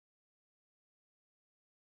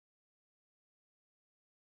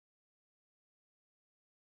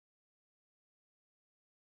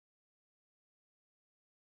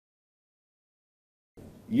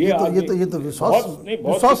ये तो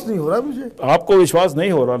विश्वास नहीं हो रहा है मुझे। आपको विश्वास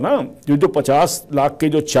नहीं हो रहा ना? जो 50 लाख के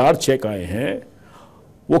जो 4 चेक आए हैं,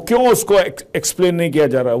 वो क्यों उसको एक्सप्लेन नहीं किया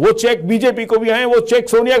जा रहा? वो चेक बीजेपी को भी आए, वो चेक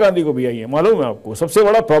सोनिया गांधी को भी आई है, मालूम है आपको? सबसे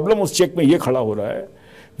बड़ा प्रॉब्लम उस चेक में ये खड़ा हो रहा है,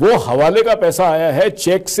 वो हवाले का पैसा आया है,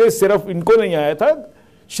 चेक से सिर्फ इनको नहीं आया था,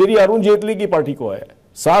 श्री अरुण जेटली की पार्टी को आया,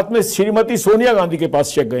 साथ में श्रीमती सोनिया गांधी के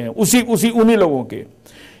पास चेक गए हैं, उन्हीं लोगों के।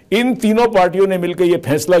 इन तीनों पार्टियों ने मिलकर ये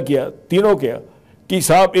फैसला किया, तीनों किया, कि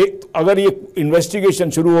साहब अगर ये इन्वेस्टिगेशन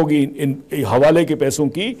शुरू होगी इन हवाले के पैसों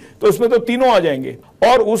की, तो उसमें तो तीनों आ जाएंगे।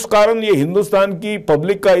 और उस कारण ये हिंदुस्तान की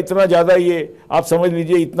पब्लिक का इतना ज्यादा, ये आप समझ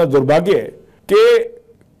लीजिए, इतना दुर्भाग्य है कि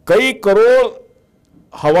कई करोड़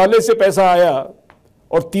हवाले से पैसा आया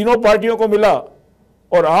और तीनों पार्टियों को मिला,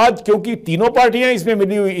 और आज क्योंकि तीनों पार्टियां इसमें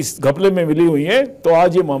मिली हुई, इस घपले में मिली हुई हैं, तो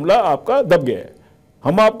आज ये मामला आपका दब गया है।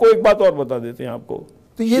 हम आपको एक बात और बता देते हैं आपको,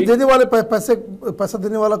 तो ये देने वाले पैसा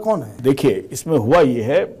देने वाला कौन है? देखिए, इसमें हुआ ये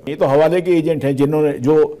है, ये तो हवाले के एजेंट हैं,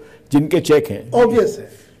 जिनके चेक हैं, ऑब्वियस है।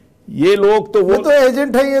 ये लोग तो, वो तो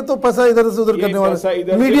एजेंट है, ये तो पैसा इधर से उधर करने वाला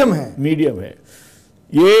मीडियम है।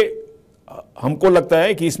 ये हमको लगता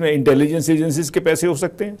है कि इसमें इंटेलिजेंस एजेंसीज के पैसे हो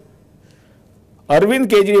सकते हैं। अरविंद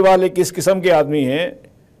केजरीवाल एक इस किस्म के आदमी हैं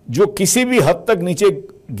जो किसी भी हद तक नीचे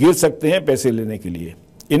गिर सकते हैं पैसे लेने के लिए।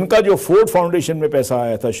 इनका जो फोर्ड फाउंडेशन में पैसा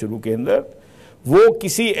आया था शुरू के अंदर, वो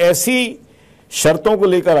किसी ऐसी शर्तों को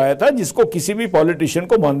लेकर आया था जिसको किसी भी पॉलिटिशियन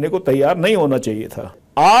को मानने को तैयार नहीं होना चाहिए था।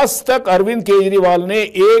 आज तक अरविंद केजरीवाल ने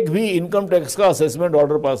एक भी इनकम टैक्स का असेसमेंट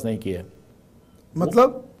ऑर्डर पास नहीं किया।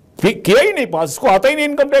 मतलब किया ही नहीं पास, इसको आता ही नहीं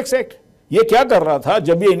इनकम टैक्स एक्ट। ये क्या कर रहा था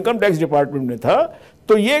जब ये इनकम टैक्स डिपार्टमेंट में था,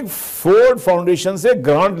 तो ये फोर्ड फाउंडेशन से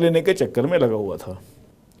ग्रांट लेने के चक्कर में लगा हुआ था।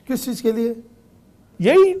 किस चीज के लिए?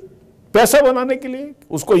 यही पैसा बनाने के लिए।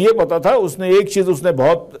 उसको ये पता था, उसने एक चीज उसने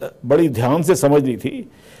बहुत बड़ी ध्यान से समझ ली थी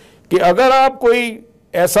कि अगर आप कोई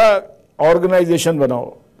ऐसा ऑर्गेनाइजेशन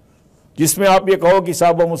बनाओ जिसमें आप ये कहो कि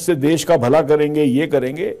साहब हम उससे देश का भला करेंगे, ये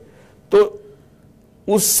करेंगे, तो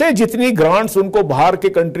उससे जितनी ग्रांट्स उनको बाहर के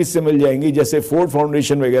कंट्रीज से मिल जाएंगी, जैसे फोर्ड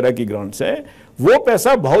फाउंडेशन वगैरह की ग्रांट्स हैं, वो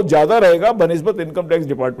पैसा बहुत ज्यादा रहेगा बनिस्बत इनकम टैक्स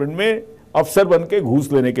डिपार्टमेंट में अफसर बन के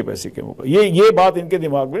घूस लेने के पैसे के मुकाबले। ये बात इनके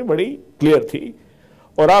दिमाग में बड़ी क्लियर थी,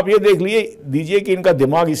 और आप ये देख दीजिए कि इनका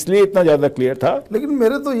दिमाग इसलिए इतना ज्यादा क्लियर था। लेकिन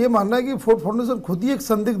मेरे तो ये मानना है कि फोर्ड फाउंडेशन खुद ही एक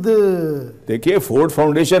संदिग्ध, देखिए फोर्ड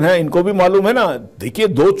फाउंडेशन है, इनको भी मालूम है ना। देखिए,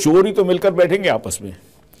 दो चोर ही तो मिलकर बैठेंगे आपस में।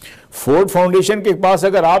 फोर्ड फाउंडेशन के पास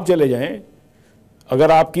अगर आप चले जाएं,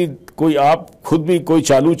 अगर आपकी कोई, आप खुद भी कोई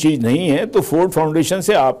चालू चीज नहीं है, तो फोर्ड फाउंडेशन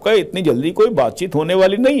से आपका इतनी जल्दी कोई बातचीत होने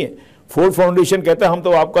वाली नहीं है। फोर्ड फाउंडेशन कहता है हम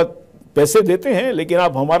तो आपका पैसे देते हैं, लेकिन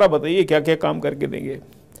आप हमारा बताइए क्या क्या काम करके देंगे।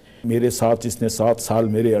 मेरे साथ इसने 7 साल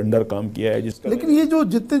मेरे अंडर काम किया है जिसका। लेकिन ये जो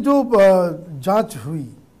जितने जो जांच हुई,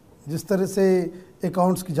 जिस तरह से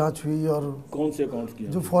अकाउंट्स की जांच हुई, और कौन से अकाउंट्स की,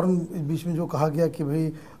 जो फॉरेन बीच में जो कहा गया कि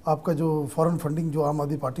भाई आपका जो फॉरेन फंडिंग जो आम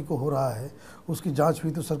आदमी पार्टी को हो रहा है, उसकी जांच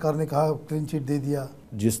हुई, तो सरकार ने कहा क्लीन चिट दे दिया।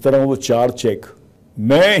 जिस तरह वो 4 चेक,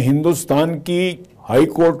 मैं हिंदुस्तान की हाई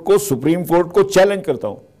कोर्ट को, सुप्रीम कोर्ट को चैलेंज करता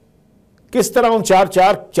हूं, किस तरह उन चार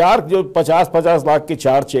जो 50-50 लाख के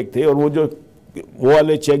 4 चेक थे, और वो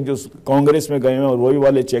वाले चेक जो कांग्रेस में गए हैं और वही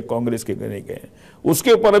वाले चेक कांग्रेस के नहीं गए हैं,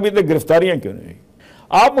 उसके ऊपर अभी तक गिरफ्तारियां क्यों नहीं?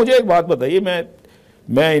 आप मुझे एक बात बताइए,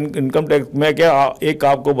 मैं इनकम टैक्स, मैं क्या एक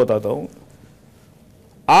आपको बताता हूं,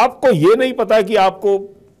 आपको ये नहीं पता कि आपको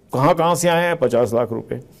कहां से आए हैं 50 लाख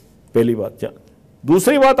रुपए, पहली बात।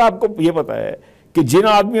 दूसरी बात, आपको ये पता है कि जिन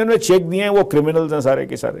आदमियों ने चेक दिए हैं वो क्रिमिनल्स हैं, सारे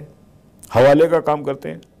के सारे हवाले का काम करते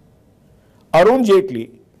हैं। अरुण जेटली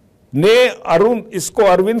ने इसको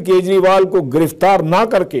अरविंद केजरीवाल को गिरफ्तार ना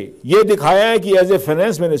करके ये दिखाया है कि एज ए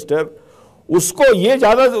फाइनेंस मिनिस्टर उसको ये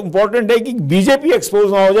ज्यादा इंपॉर्टेंट है कि बीजेपी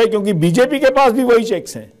एक्सपोज ना हो जाए, क्योंकि बीजेपी के पास भी वही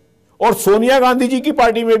चेक्स हैं और सोनिया गांधी जी की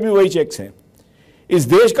पार्टी में भी वही चेक्स हैं। इस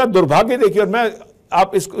देश का दुर्भाग्य देखिए। और मैं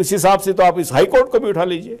आप इस हिसाब से तो आप इस हाई कोर्ट को भी उठा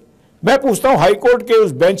लीजिए। मैं पूछता हूं, हाई कोर्ट के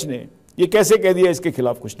उस बेंच ने ये कैसे कह दिया इसके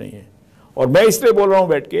खिलाफ कुछ नहीं है? और मैं इसलिए बोल रहा हूं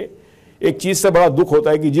बैठ के, एक चीज से बड़ा दुख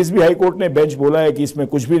होता है कि जिस भी हाई कोर्ट ने बेंच बोला है कि इसमें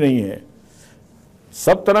कुछ भी नहीं है,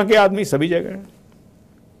 सब तरह के आदमी सभी जगह हैं।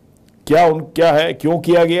 क्या है, क्यों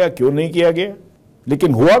किया गया, क्यों नहीं किया गया,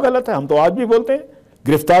 लेकिन हुआ गलत है। हम तो आज भी बोलते हैं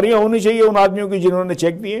गिरफ्तारियां होनी चाहिए उन आदमियों की जिन्होंने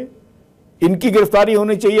चेक दिए। इनकी गिरफ्तारी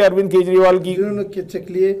होनी चाहिए अरविंद केजरीवाल की, जिन्होंने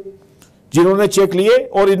चेक लिए।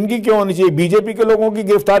 और इनकी क्यों होनी चाहिए? बीजेपी के लोगों की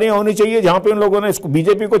गिरफ्तारियां होनी चाहिए जहां पे उन लोगों ने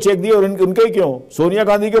बीजेपी को चेक दिए, और उनके क्यों? सोनिया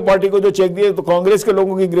गांधी के पार्टी को जो चेक दिए, तो कांग्रेस के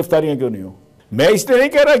लोगों की गिरफ्तारियां क्यों नहीं हो? मैं इसलिए नहीं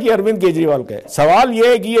कह रहा कि अरविंद केजरीवाल का है। सवाल यह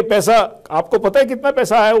है कि ये पैसा, आपको पता है कितना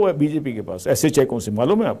पैसा आया हुआ है बीजेपी के पास ऐसे चेकों से?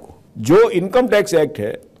 मालूम है आपको? जो इनकम टैक्स एक्ट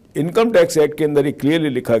है, इनकम टैक्स एक्ट के अंदर क्लियरली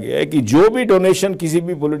लिखा गया है कि जो भी डोनेशन किसी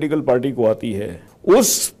भी पॉलिटिकल पार्टी को आती है,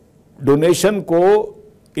 उस डोनेशन को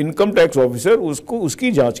इनकम टैक्स ऑफिसर उसको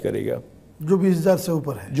उसकी जांच करेगा जो 20,000 से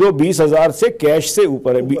ऊपर है, जो 20,000 से कैश से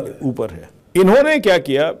ऊपर है। इन्होंने क्या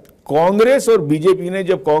किया, कांग्रेस और बीजेपी ने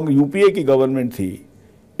जब यूपीए की गवर्नमेंट थी,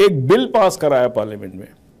 एक बिल पास कराया पार्लियामेंट में,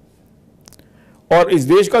 और इस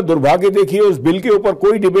देश का दुर्भाग्य देखिए, उस बिल के ऊपर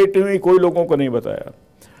कोई डिबेट नहीं हुई, कोई लोगों को नहीं बताया।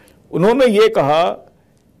 उन्होंने ये कहा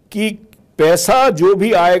कि पैसा जो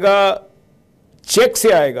भी आएगा चेक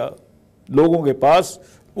से आएगा लोगों के पास,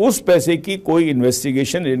 उस पैसे की कोई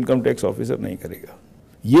इन्वेस्टिगेशन इनकम टैक्स ऑफिसर नहीं करेगा।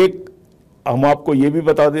 ये हम आपको ये भी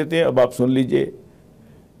बता देते हैं, अब आप सुन लीजिए,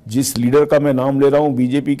 जिस लीडर का मैं नाम ले रहा हूं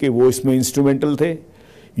बीजेपी के, वो इसमें इंस्ट्रूमेंटल थे,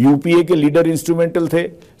 यूपीए के लीडर इंस्ट्रूमेंटल थे,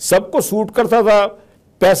 सबको सूट करता था।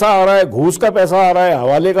 पैसा आ रहा है, घूस का पैसा आ रहा है,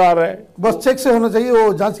 हवाले का आ रहा है, बस चेक से होना चाहिए,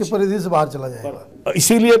 वो जांच के परिधि से बाहर चला जाएगा।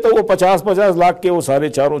 इसीलिए तो वो 50-50 लाख के वो सारे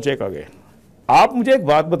चारों चेक आ गए। आप मुझे एक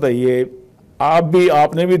बात बताइए,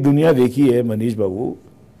 आपने भी दुनिया देखी है मनीष बाबू,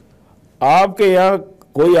 आपके यहाँ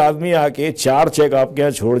कोई आदमी आके 4 चेक आपके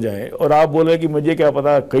यहाँ छोड़ जाए और आप बोले कि मुझे क्या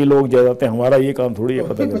पता, कई लोग जा जाते हैं, हमारा ये काम थोड़ी है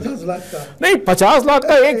पता नहीं। 50 लाख का नहीं, 50 लाख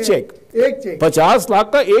का एक चेक, 50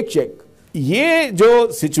 लाख का एक चेक। ये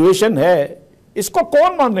जो सिचुएशन है, इसको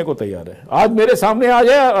कौन मानने को तैयार है? आज मेरे सामने आ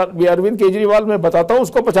जाए अरविंद केजरीवाल, मैं बताता हूं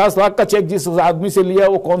उसको 50 लाख का चेक जिस आदमी से लिया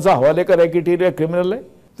वो कौन सा हवाले का रैकेटियर है, क्रिमिनल है।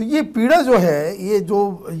 तो ये पीड़ा जो है, ये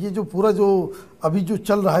जो पूरा जो अभी जो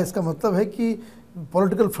चल रहा है, इसका मतलब है कि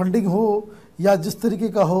पॉलिटिकल फंडिंग हो या जिस तरीके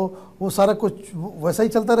का हो, वो सारा कुछ वैसा ही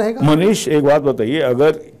चलता रहेगा। मनीष, एक बात बताइए,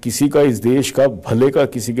 अगर किसी का इस देश का भले का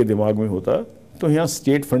किसी के दिमाग में होता तो यहाँ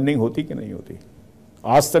स्टेट फंडिंग होती कि नहीं होती?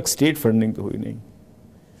 आज तक स्टेट फंडिंग तो हुई नहीं।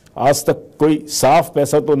 आज तक कोई साफ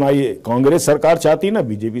पैसा तो ना ये कांग्रेस सरकार चाहती ना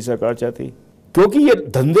बीजेपी सरकार चाहती, क्योंकि ये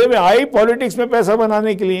धंधे में आए पॉलिटिक्स में पैसा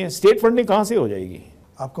बनाने के लिए। स्टेट फंडिंग कहां से हो जाएगी?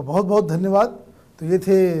 आपका बहुत बहुत धन्यवाद। तो ये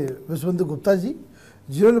थे विश्वेंद्र गुप्ता जी,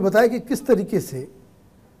 जिन्होंने बताया कि किस तरीके से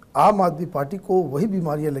आम आदमी पार्टी को वही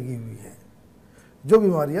बीमारियां लगी हुई हैं जो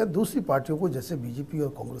बीमारियां दूसरी पार्टियों को, जैसे बीजेपी और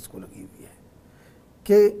कांग्रेस को लगी हुई है,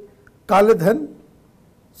 कि काले धन,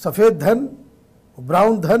 सफ़ेद धन,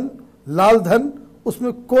 ब्राउन धन, लाल धन,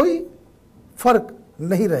 उसमें कोई फर्क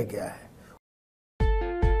नहीं रह गया है।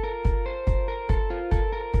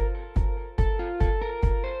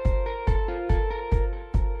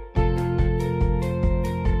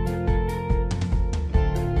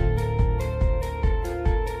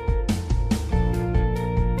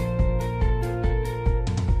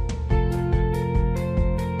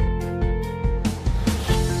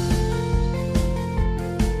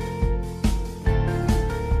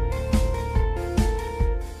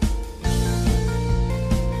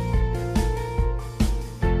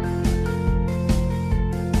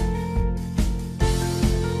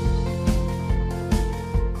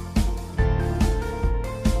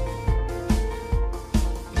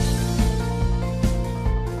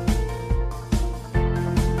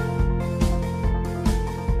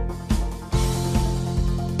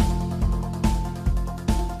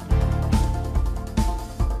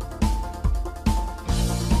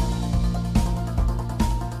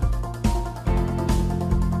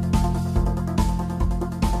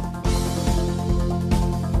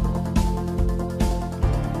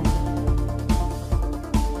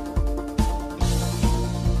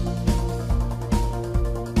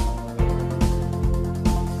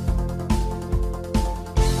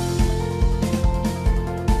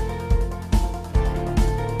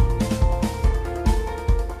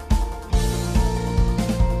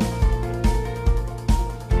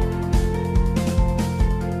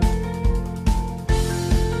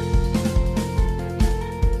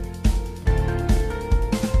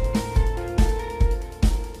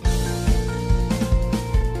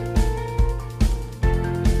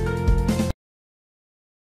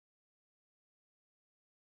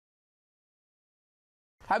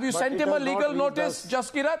 Have you sent him a legal notice,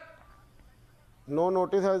 Jaskirat? No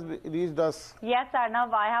notice has reached us. Yes,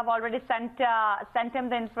 Arnav, I have already sent him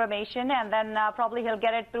the information, and then probably he'll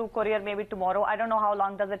get it through courier maybe tomorrow. I don't know how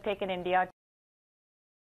long does it take in India.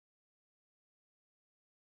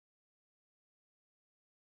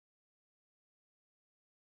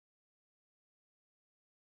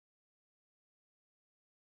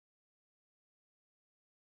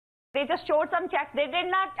 They just showed some checks. They did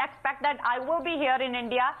not expect that I will be here in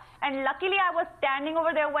India. And luckily, I was standing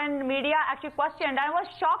over there when media actually questioned. I was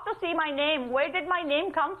shocked to see my name. Where did my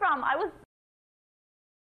name come from?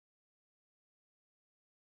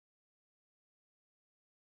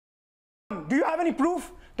 Do you have any proof?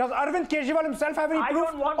 Does Arvind Kejriwal himself have any proof?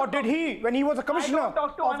 Or did he, when he was a commissioner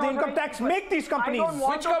of the income tax, make these companies?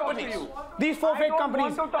 Which companies? These 4 fake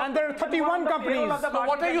companies. And there are 31 companies. So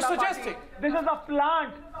what are you suggesting? This is a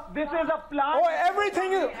plant. This is a plant. Oh,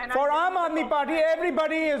 everything is for Aam Aadmi Party.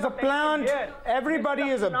 Everybody is a plant. Everybody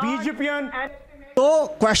is a BJPian. तो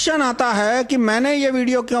question आता है कि मैंने ये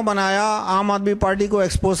video क्यों बनाया, आम आदमी पार्टी को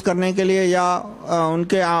एक्सपोज करने के लिए या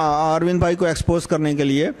उनके अरविंद भाई को एक्सपोज करने के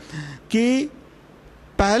लिए, कि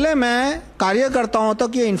पहले मैं कार्यकर्ताओं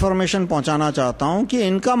तक ये इन्फॉर्मेशन पहुंचाना चाहता हूं कि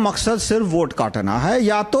इनका मकसद सिर्फ वोट काटना है,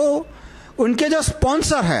 या तो उनके जो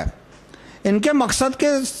स्पॉन्सर है इनके मकसद के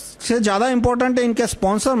से ज़्यादा इंपॉर्टेंट है इनके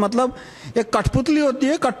स्पॉन्सर। मतलब एक कठपुतली होती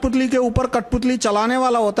है, कठपुतली के ऊपर कठपुतली चलाने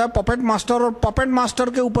वाला होता है पपेट मास्टर, और पपेट मास्टर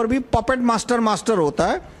के ऊपर भी पपेट मास्टर होता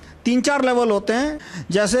है। 3-4 लेवल होते हैं।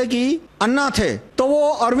 जैसे कि अन्ना थे तो वो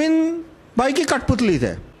अरविंद भाई की कठपुतली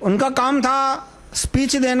थे, उनका काम था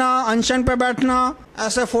स्पीच देना, अनशन पे बैठना,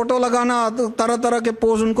 ऐसे फोटो लगाना, तरह तरह के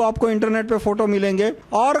पोज, उनको आपको इंटरनेट पे फोटो मिलेंगे।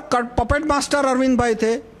 और पपेट मास्टर अरविंद भाई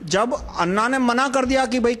थे। जब अन्ना ने मना कर दिया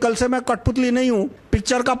कि भाई कल से मैं कठपुतली नहीं हूं,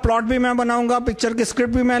 पिक्चर का प्लॉट भी मैं बनाऊंगा, पिक्चर की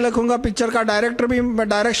स्क्रिप्ट भी मैं लिखूंगा, पिक्चर का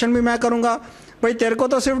डायरेक्शन भी मैं करूंगा, भाई तेरे को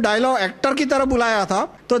तो सिर्फ डायलॉग एक्टर की तरह बुलाया था।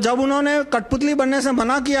 तो जब उन्होंने कठपुतली बनने से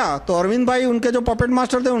मना किया तो अरविंद भाई, उनके जो पपेट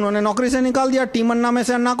मास्टर थे, उन्होंने नौकरी से निकाल दिया। टीम अन्ना में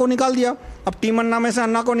से अन्ना को निकाल दिया। अब टीम अन्ना में से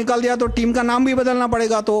अन्ना को निकाल दिया तो टीम का नाम भी बदलना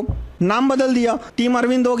पड़ेगा, तो नाम बदल दिया, टीम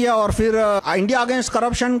अरविंद हो गया। और फिर इंडिया अगेंस्ट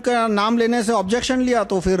करप्शन का नाम लेने से ऑब्जेक्शन लिया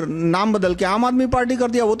तो फिर नाम बदल के आम आदमी पार्टी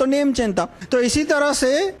कर दिया, वो तो नेम चेंज था। तो इसी तरह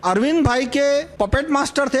से अरविंद भाई के पपेट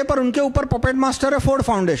मास्टर थे, पर उनके ऊपर पपेट मास्टर है फोर्ड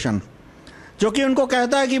फाउंडेशन, जो कि उनको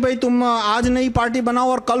कहता है कि भाई तुम आज नई पार्टी बनाओ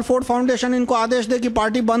और कल फोर्ड फाउंडेशन इनको आदेश दे कि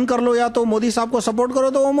पार्टी बंद कर लो या तो मोदी साहब को सपोर्ट करो,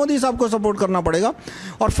 तो वो मोदी साहब को सपोर्ट करना पड़ेगा।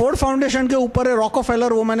 और फोर्ड फाउंडेशन के ऊपर है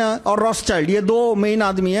रॉकफेलर, वो मैंने, और रॉथस्चाइल्ड, ये 2 मेन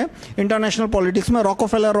आदमी है इंटरनेशनल पॉलिटिक्स में,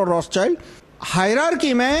 रॉकफेलर और रॉथस्चाइल्ड।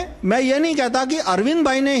 हायरार्की में मैं ये नहीं कहता कि अरविंद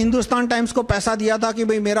भाई ने हिंदुस्तान टाइम्स को पैसा दिया था कि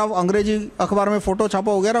भाई मेरा अंग्रेजी अखबार में फोटो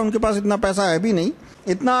छापा वगैरह, उनके पास इतना पैसा है भी नहीं।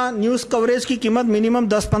 इतना न्यूज़ कवरेज की कीमत मिनिमम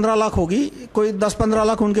 10-15 लाख होगी, कोई 10-15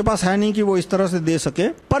 लाख उनके पास है नहीं कि वो इस तरह से दे सके।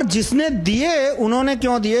 पर जिसने दिए, उन्होंने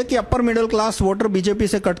क्यों दिए कि upper middle class voter BJP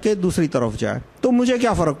से कट के दूसरी तरफ जाए, तो मुझे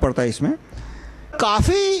क्या फर्क पड़ता है इसमें।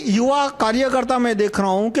 काफी युवा कार्यकर्ता मैं देख रहा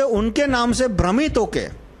हूं कि उनके नाम से भ्रमित होके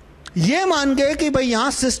ये मान गए कि भाई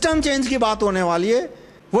यहां सिस्टम चेंज की बात होने वाली है,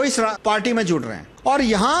 वो इस पार्टी में जुड़ रहे हैं और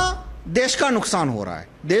यहां देश का नुकसान हो रहा है।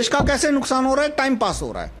 देश का कैसे नुकसान हो रहा है? टाइम पास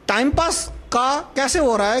हो रहा है। टाइम पास का कैसे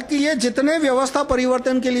हो रहा है कि ये जितने व्यवस्था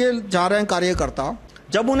परिवर्तन के लिए जा रहे हैं कार्यकर्ता,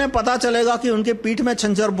 जब उन्हें पता चलेगा कि उनके पीठ में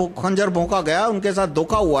खंजर भोंका गया, उनके साथ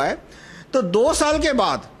धोखा हुआ है, तो 2 साल के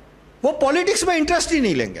बाद वो पॉलिटिक्स में इंटरेस्ट ही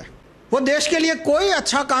नहीं लेंगे, वो देश के लिए कोई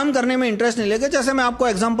अच्छा काम करने में इंटरेस्ट नहीं लेंगे। जैसे मैं आपको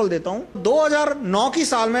एग्जांपल देता हूं, 2009 की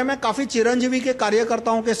साल में मैं काफी चिरंजीवी के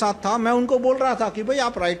कार्यकर्ताओं के साथ था। मैं उनको बोल रहा था कि भाई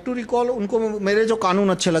आप राइट टू रिकॉल, उनको मेरे जो कानून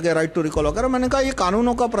अच्छे लगे राइट टू रिकॉल वगैरह, मैंने कहा ये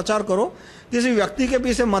कानूनों का प्रचार करो, किसी व्यक्ति के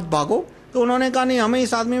पीछे मत भागो। तो उन्होंने कहा नहीं, हमें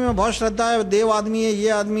इस आदमी में बहुत श्रद्धा है, देव आदमी है, ये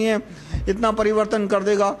आदमी है, इतना परिवर्तन कर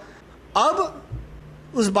देगा। अब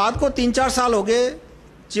उस बात को 3-4 साल हो गए।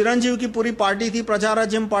 चिरंजीव की पूरी पार्टी थी, प्रजा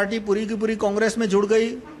राज्यम पार्टी, पूरी की पूरी कांग्रेस में जुड़ गई।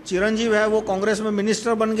 चिरंजीव है वो कांग्रेस में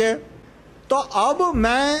मिनिस्टर बन गए। तो अब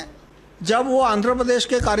मैं जब वो आंध्र प्रदेश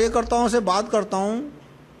के कार्यकर्ताओं से बात करता हूं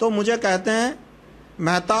तो मुझे कहते हैं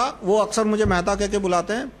मेहता, वो अक्सर मुझे मेहता कह के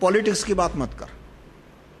बुलाते हैं, पॉलिटिक्स की बात मत कर।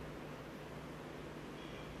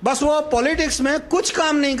 बस वो पॉलिटिक्स में कुछ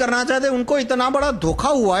काम नहीं करना चाहते। उनको इतना बड़ा धोखा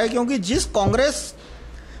हुआ है क्योंकि जिस कांग्रेस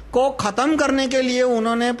को खत्म करने के लिए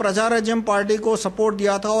उन्होंने प्रजा राज्यम पार्टी को सपोर्ट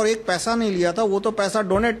दिया था और एक पैसा नहीं लिया था, वो तो पैसा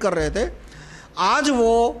डोनेट कर रहे थे, आज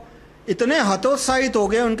वो इतने हतोत्साहित हो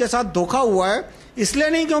गए, उनके साथ धोखा हुआ है। इसलिए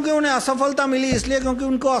नहीं क्योंकि उन्हें असफलता मिली, इसलिए क्योंकि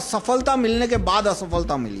उनको असफलता मिलने के बाद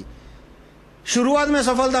असफलता मिली। शुरुआत में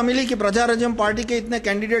सफलता मिली कि प्रजा राज्यम पार्टी के इतने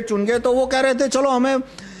कैंडिडेट चुन गए, तो वो कह रहे थे चलो हमें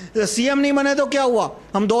सीएम नहीं बने तो क्या हुआ,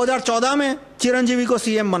 हम 2014 में चिरंजीवी को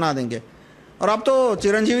सीएम बना देंगे। और अब तो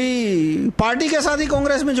चिरंजीवी पार्टी के साथ ही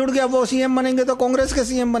कांग्रेस में जुड़ गया, वो सीएम बनेंगे तो कांग्रेस के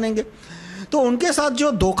सीएम बनेंगे। तो उनके साथ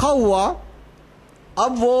जो धोखा हुआ,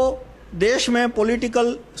 अब वो देश में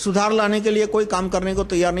पॉलिटिकल सुधार लाने के लिए कोई काम करने को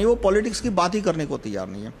तैयार नहीं, वो पॉलिटिक्स की बात ही करने को तैयार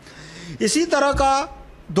नहीं है। इसी तरह का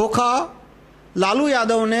धोखा लालू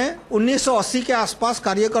यादव ने 1980 के आसपास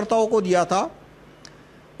कार्यकर्ताओं को दिया था।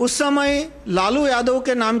 उस समय लालू यादव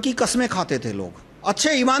के नाम की कस्में खाते थे लोग,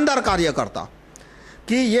 अच्छे ईमानदार कार्यकर्ता,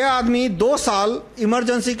 कि ये आदमी 2 साल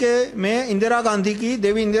इमरजेंसी के में इंदिरा गांधी की,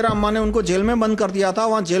 देवी इंदिरा अम्मा ने उनको जेल में बंद कर दिया था।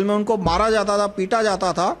 वहाँ जेल में उनको मारा जाता था, पीटा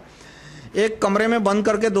जाता था, एक कमरे में बंद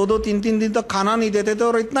करके 2-2, 3-3 दिन तक खाना नहीं देते थे।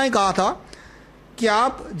 और इतना ही कहा था कि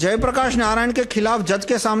आप जयप्रकाश नारायण के खिलाफ जज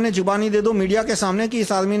के सामने जुबानी दे दो, मीडिया के सामने, कि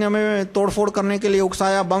इस आदमी ने हमें तोड़फोड़ करने के लिए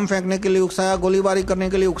उकसाया, बम फेंकने के लिए उकसाया, गोलीबारी करने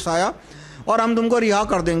के लिए उकसाया, और हम तुमको रिहा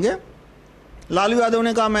कर देंगे। लालू यादव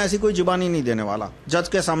ने कहा मैं ऐसी कोई जुबानी नहीं देने वाला जज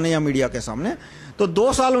के सामने या मीडिया के सामने। तो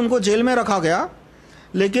 2 साल उनको जेल में रखा गया,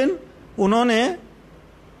 लेकिन उन्होंने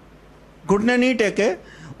घुटने नहीं टेके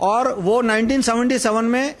और वो 1977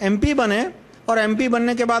 में एमपी बने। और एमपी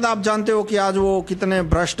बनने के बाद आप जानते हो कि आज वो कितने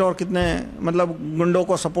भ्रष्ट और कितने मतलब गुंडों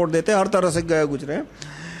को सपोर्ट देते, हर तरह से गए गुजरे।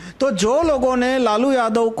 तो जो लोगों ने लालू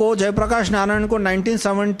यादव को, जयप्रकाश नारायण को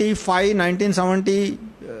 1975,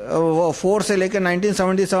 1974 से लेकर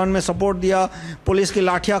 1977 में सपोर्ट दिया, पुलिस की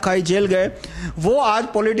लाठियां खाई, जेल गए, वो आज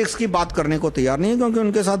पॉलिटिक्स की बात करने को तैयार नहीं है क्योंकि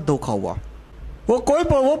उनके साथ धोखा हुआ।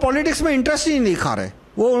 वो पॉलिटिक्स में इंटरेस्ट ही नहीं दिखा रहे।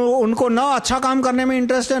 वो उनको ना अच्छा काम करने में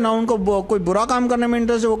इंटरेस्ट है, ना उनको कोई बुरा काम करने में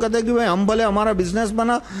इंटरेस्ट है। वो कहते हैं कि भाई हम भले, हमारा बिजनेस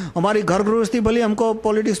बना, हमारी घर गृहस्थी भली, हमको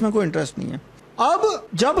पॉलिटिक्स में कोई इंटरेस्ट नहीं है। अब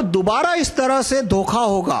जब दोबारा इस तरह से धोखा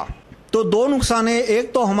होगा तो दो नुकसान है।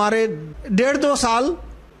 एक तो हमारे 1.5-2 साल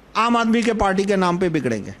आम आदमी के पार्टी के नाम पे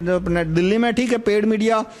बिगड़ेंगे। दिल्ली में ठीक है, पेड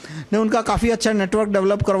मीडिया ने उनका काफी अच्छा नेटवर्क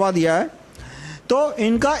डेवलप करवा दिया है। तो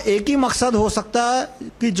इनका एक ही मकसद हो सकता है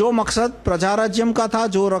कि जो मकसद प्रजाराज्यम का था,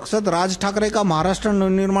 जो मकसद राज ठाकरे का महाराष्ट्र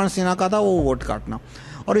नवनिर्माण सेना का था, वो वोट काटना।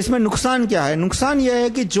 और इसमें नुकसान क्या है? नुकसान यह है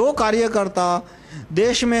कि जो कार्यकर्ता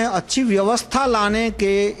देश में अच्छी व्यवस्था लाने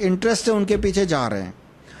के इंटरेस्ट से उनके पीछे जा रहे हैं,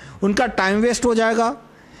 उनका टाइम वेस्ट हो जाएगा,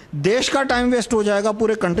 देश का टाइम वेस्ट हो जाएगा,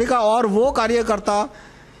 पूरे कंट्री का। और वो कार्यकर्ता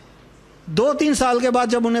 2-3 साल के बाद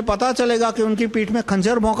जब उन्हें पता चलेगा कि उनकी पीठ में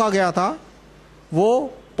खंजर भोंका गया था,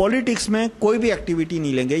 वो पॉलिटिक्स में कोई भी एक्टिविटी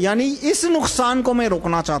नहीं लेंगे। यानी इस नुकसान को मैं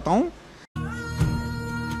रोकना चाहता हूं